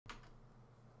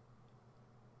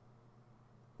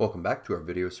Welcome back to our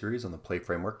video series on the Play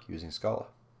framework using Scala.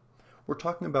 We're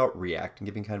talking about React and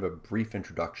giving kind of a brief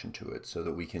introduction to it so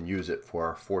that we can use it for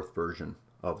our fourth version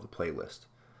of the playlist.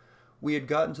 We had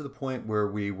gotten to the point where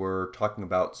we were talking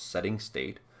about setting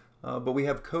state, but we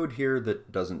have code here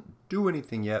that doesn't do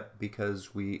anything yet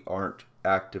because we aren't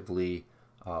actively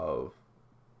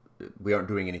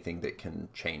doing anything that can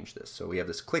change this. So we have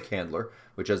this click handler,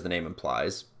 which as the name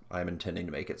implies, I'm intending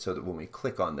to make it so that when we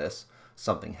click on this,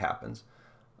 something happens.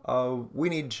 We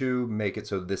need to make it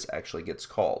so this actually gets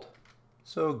called.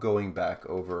 So going back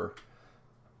over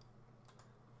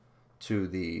to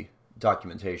the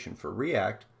documentation for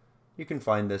React, you can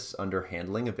find this under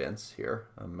handling events here.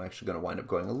 I'm actually going to wind up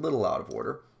going a little out of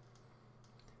order.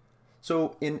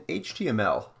 So in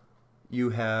HTML,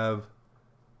 you have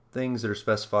things that are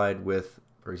specified with,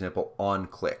 for example, on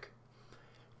click.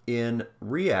 In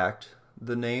React,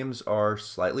 the names are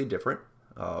slightly different.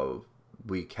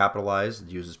 We capitalize, it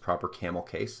uses proper camel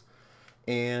case,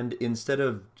 and instead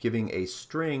of giving a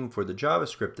string for the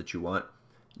JavaScript that you want,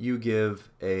 you give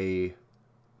the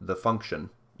function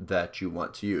that you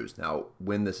want to use. Now,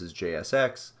 when this is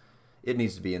JSX, it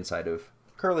needs to be inside of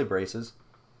curly braces.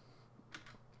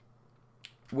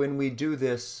 When we do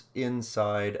this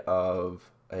inside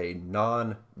of a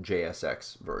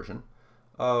non-JSX version,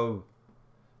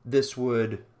 this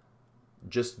would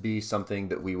just be something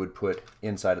that we would put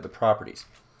inside of the properties.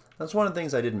 That's one of the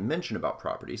things I didn't mention about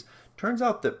properties. Turns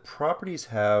out that properties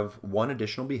have one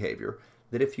additional behavior,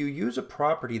 that if you use a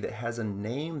property that has a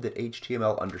name that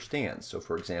HTML understands, so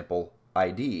for example,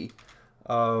 ID,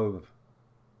 that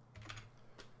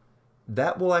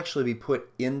will actually be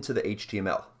put into the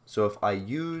HTML. So if I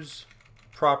use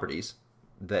properties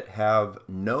that have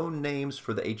known names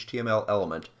for the HTML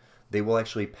element, they will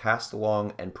actually pass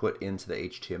along and put into the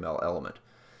HTML element.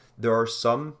 There are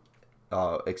some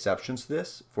exceptions to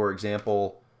this. For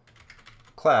example,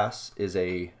 class is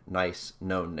a nice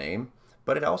known name,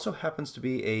 but it also happens to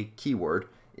be a keyword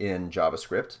in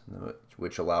JavaScript,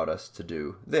 which allowed us to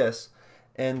do this.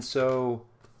 And so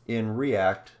in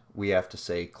React, we have to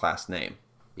say class name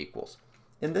equals.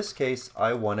 In this case,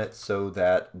 I want it so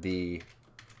that the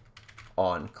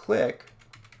on click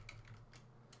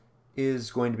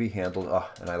is going to be handled,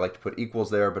 and I like to put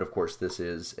equals there, but of course this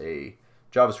is a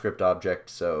JavaScript object,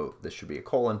 so this should be a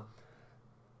colon.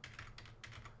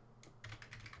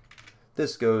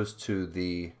 This goes to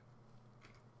the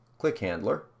click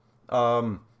handler.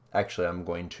 Actually, I'm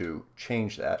going to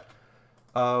change that.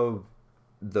 The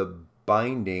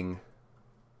binding,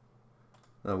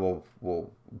 we'll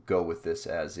go with this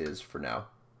as is for now.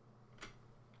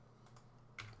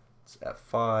 It's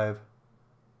F5.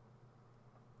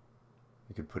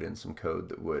 You could put in some code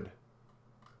that would.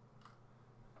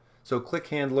 So click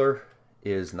handler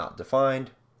is not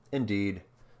defined. Indeed,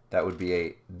 that would be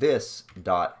a this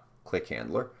dot click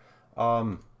handler.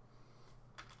 I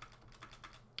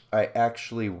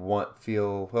actually well,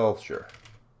 sure,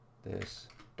 this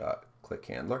dot click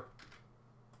handler.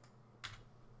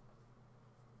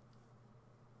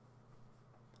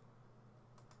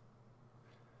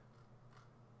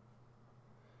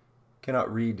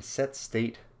 Cannot read set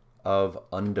state of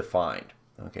undefined.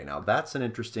 Okay, now that's an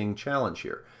interesting challenge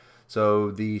here. So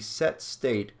the set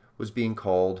state was being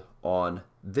called on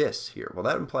this here. Well,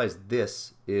 that implies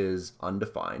this is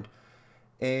undefined.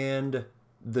 And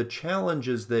the challenge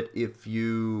is that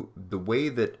the way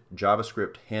that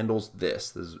JavaScript handles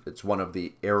this, it's one of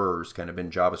the errors kind of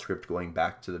in JavaScript going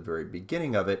back to the very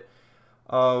beginning of it,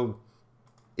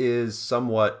 is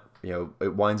somewhat,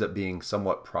 it winds up being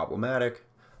somewhat problematic.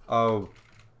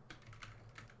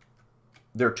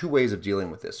 There are two ways of dealing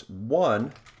with this.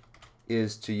 One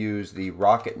is to use the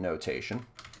rocket notation.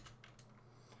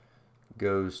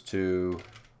 Goes to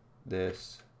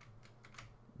this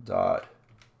dot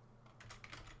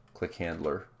click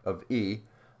handler of E,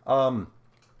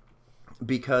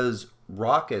 because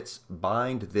rockets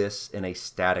bind this in a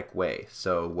static way.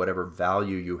 So whatever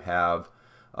value you have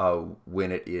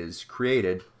when it is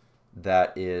created,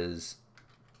 that is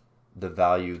the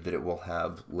value that it will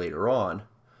have later on.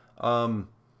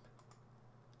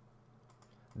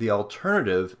 The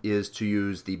alternative is to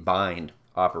use the bind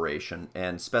operation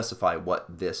and specify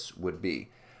what this would be.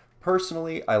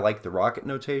 Personally, I like the rocket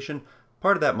notation.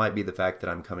 Part of that might be the fact that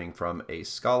I'm coming from a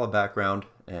Scala background,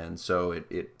 and so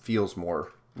it feels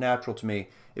more natural to me.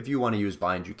 If you want to use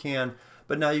bind, you can,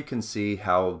 but now you can see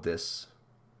how this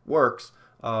works.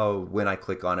 When I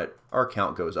click on it, our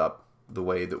count goes up the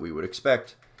way that we would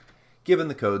expect, given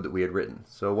the code that we had written.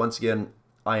 So once again,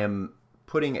 I am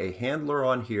putting a handler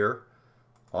on here,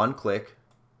 on click,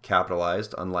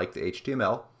 capitalized, unlike the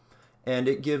HTML, And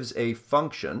it gives a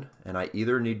function, and I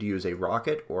either need to use a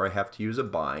rocket or I have to use a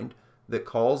bind that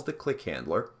calls the click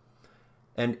handler.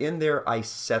 And in there, I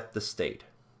set the state.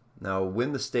 Now,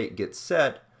 when the state gets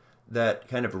set, that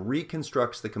kind of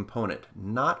reconstructs the component,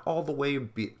 not all the way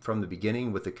from the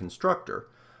beginning with the constructor.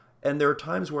 And there are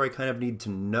times where I kind of need to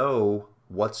know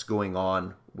what's going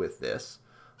on with this.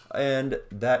 And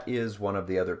that is one of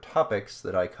the other topics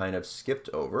that I kind of skipped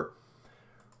over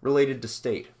related to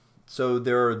state. So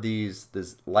there are these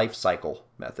life cycle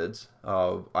methods.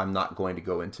 I'm not going to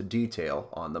go into detail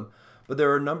on them, but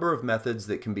there are a number of methods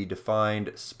that can be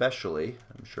defined specially.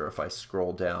 I'm sure if I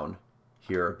scroll down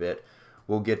here a bit,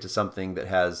 we'll get to something that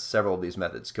has several of these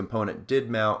methods. Component did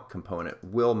mount, component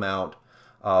will mount.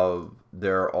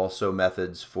 There are also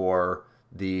methods for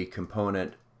the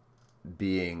component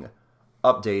being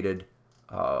updated,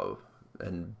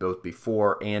 and both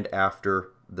before and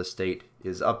after the state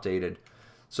is updated.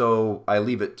 So I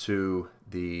leave it to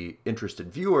the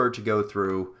interested viewer to go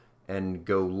through and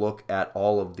go look at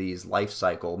all of these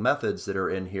lifecycle methods that are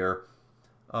in here.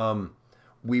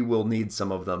 We will need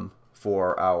some of them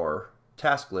for our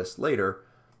task list later,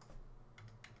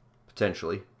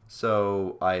 potentially.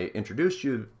 So I introduced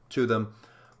you to them.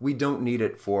 We don't need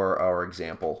it for our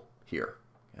example here.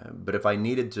 But if I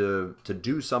needed to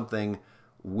do something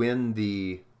when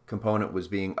the component was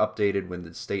being updated, when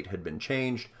the state had been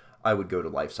changed, I would go to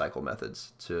lifecycle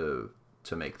methods to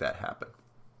make that happen.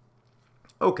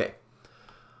 Okay.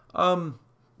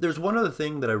 There's one other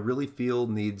thing that I really feel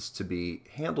needs to be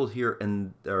handled here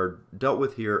or dealt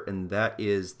with here, and that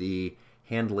is the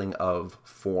handling of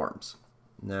forms.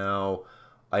 Now,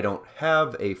 I don't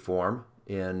have a form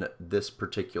in this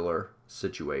particular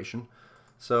situation,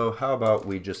 so how about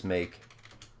we just make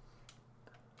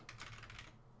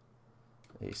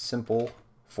a simple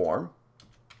form.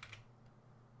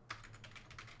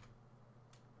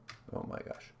 Oh my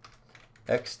gosh.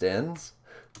 Extends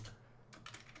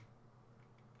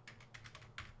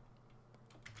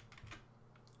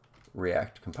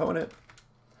React component.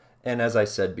 And as I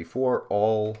said before,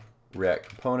 all React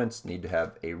components need to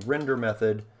have a render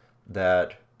method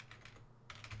that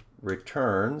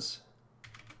returns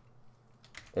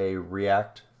a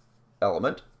React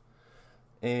element.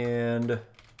 And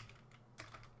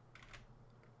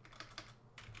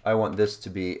I want this to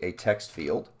be a text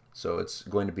field, so it's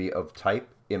going to be of type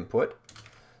input.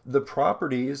 The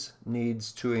properties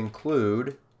needs to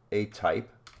include a type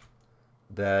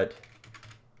that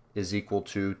is equal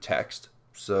to text.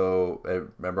 So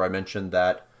remember I mentioned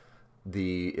that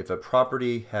if a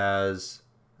property has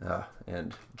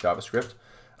and JavaScript,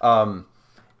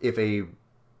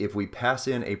 if we pass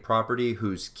in a property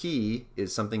whose key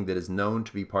is something that is known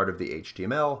to be part of the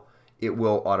HTML, it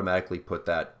will automatically put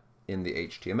that in the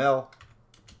HTML.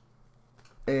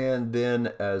 And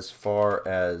then as far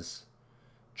as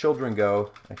children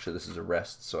go, actually this is a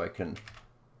rest, so I can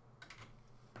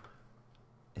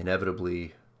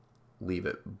inevitably leave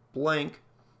it blank.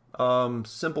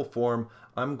 Simple form,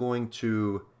 I'm going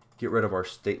to get rid of our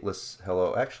stateless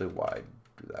hello. Actually, why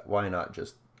do that? Why not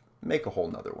just make a whole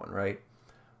nother one, right?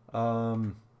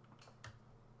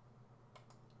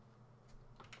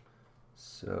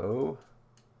 So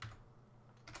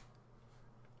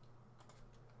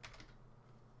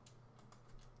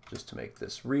just to make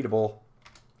this readable,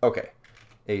 okay,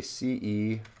 a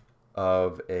CE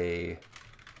of a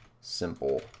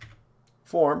simple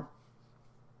form.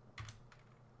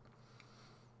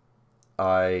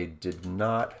 I did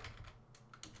not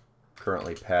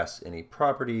currently pass any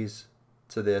properties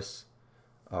to this,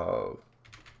 nor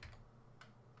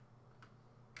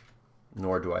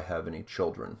do I have any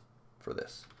children for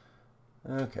this.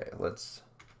 Okay, let's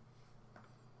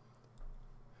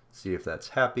see if that's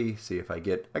happy, see if I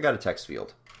got a text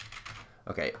field.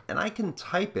 Okay, and I can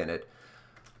type in it,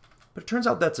 but it turns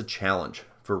out that's a challenge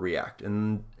for React,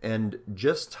 and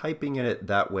just typing in it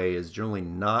that way is generally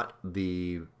not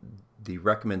the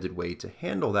recommended way to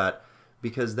handle that,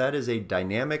 because that is a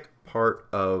dynamic part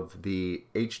of the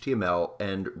HTML,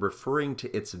 and referring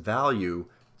to its value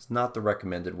is not the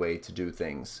recommended way to do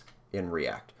things in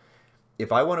React.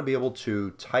 If I want to be able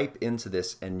to type into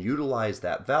this and utilize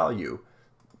that value,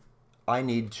 I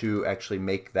need to actually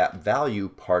make that value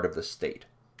part of the state.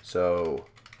 So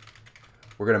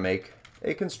we're going to make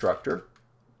a constructor,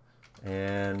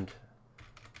 and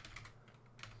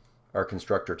our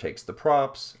constructor takes the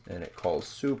props and it calls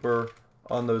super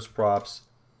on those props.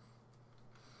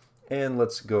 And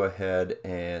let's go ahead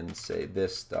and say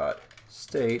this dot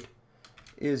state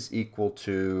is equal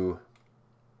to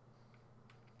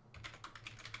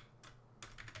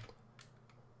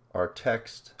our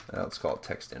text. Let's call it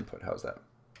text input. How's that?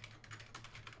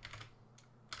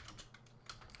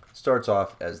 starts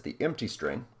off as the empty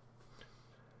string.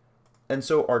 And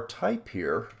so our type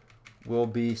here will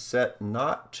be set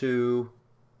not to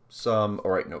some, all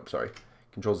right, nope, sorry,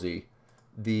 Control Z,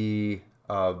 the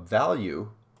value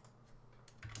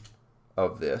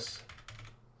of this,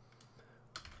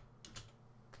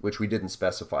 which we didn't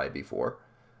specify before.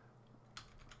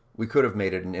 We could have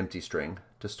made it an empty string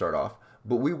to start off,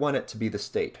 but we want it to be the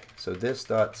state. So this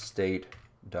dot state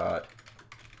dot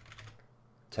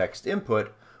text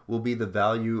input will be the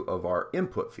value of our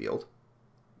input field.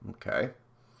 Okay,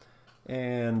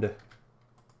 and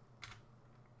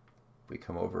we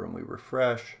come over and we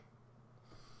refresh.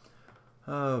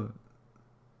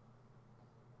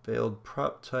 Failed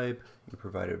prop type, you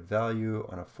provided value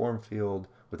on a form field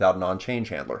without an on-change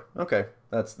handler. Okay,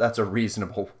 that's a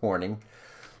reasonable warning.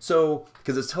 So,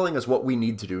 because it's telling us what we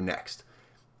need to do next.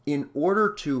 In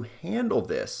order to handle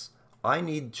this, I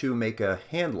need to make a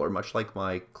handler, much like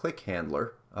my click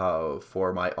handler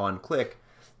for my on-click,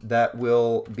 that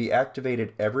will be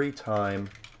activated every time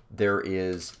there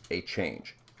is a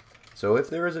change. So if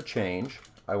there is a change,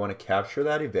 I want to capture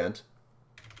that event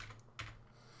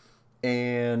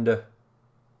and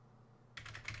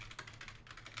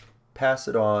pass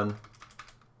it on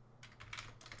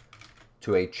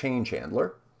to a change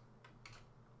handler.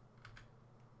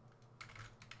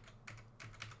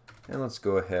 And let's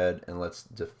go ahead and let's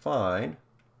define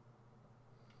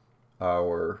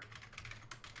our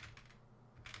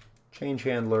change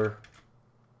handler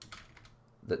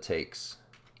that takes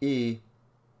E.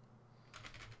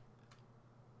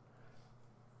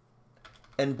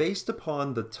 And based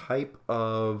upon the type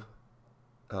of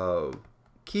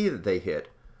key that they hit,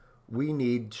 we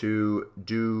need to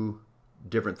do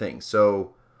different things.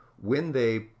 So when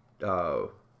they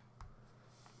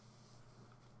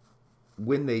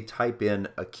type in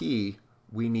a key,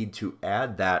 we need to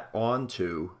add that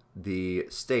onto the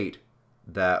state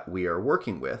that we are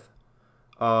working with.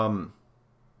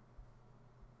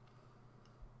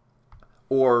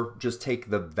 Or just take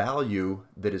the value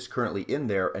that is currently in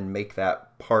there and make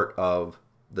that part of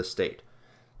the state.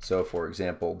 So for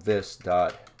example, this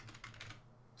dot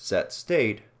set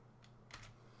state,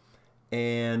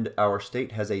 and our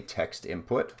state has a text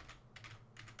input,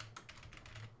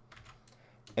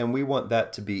 and we want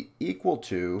that to be equal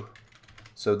to,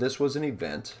 so this was an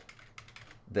event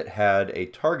that had a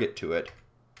target to it,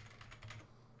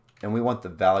 and we want the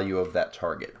value of that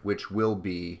target, which will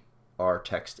be our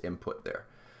text input there.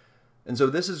 And so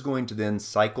this is going to then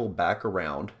cycle back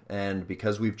around, and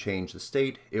because we've changed the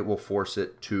state, it will force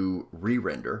it to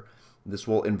re-render. This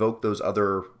will invoke those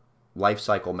other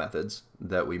lifecycle methods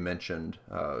that we mentioned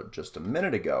just a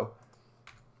minute ago.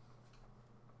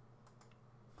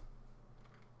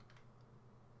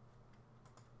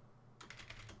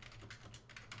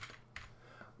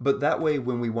 But that way,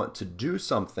 when we want to do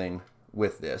something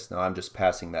with this, now I'm just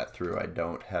passing that through. I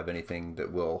don't have anything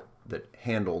that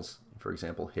handles, for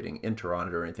example, hitting enter on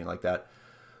it or anything like that.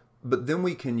 But then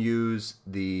we can use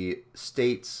the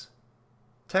state's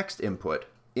text input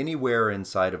anywhere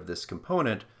inside of this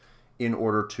component in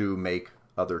order to make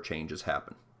other changes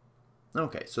happen.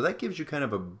 Okay, so that gives you kind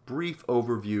of a brief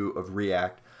overview of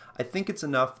React. I think it's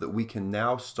enough that we can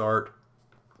now start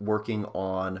working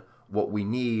on what we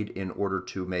need in order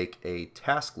to make a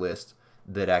task list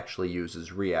that actually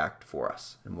uses React for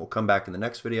us. And we'll come back in the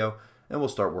next video and we'll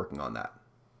start working on that.